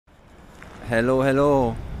Hello,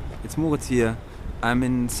 hello, it's Moritz here. I'm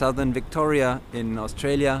in southern Victoria in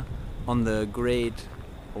Australia on the Great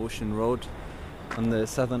Ocean Road on the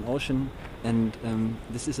Southern Ocean, and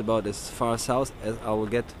this is about as far south as I will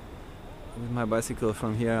get with my bicycle.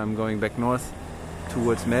 From here I'm going back north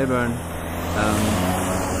towards Melbourne.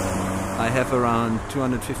 I have around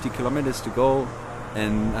 250 kilometers to go,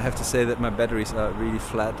 and I have to say that my batteries are really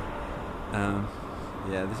flat.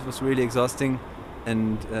 Yeah, this was really exhausting,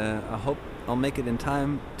 and I hope I'll make it in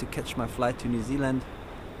time to catch my flight to New Zealand.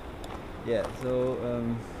 Yeah, so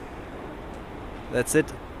that's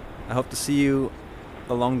it. I hope to see you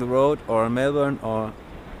along the road or in Melbourne or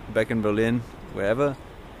back in Berlin, wherever.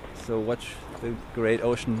 So watch the Great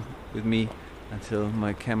Ocean with me until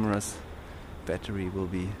my camera's battery will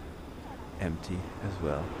be empty as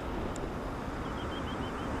well.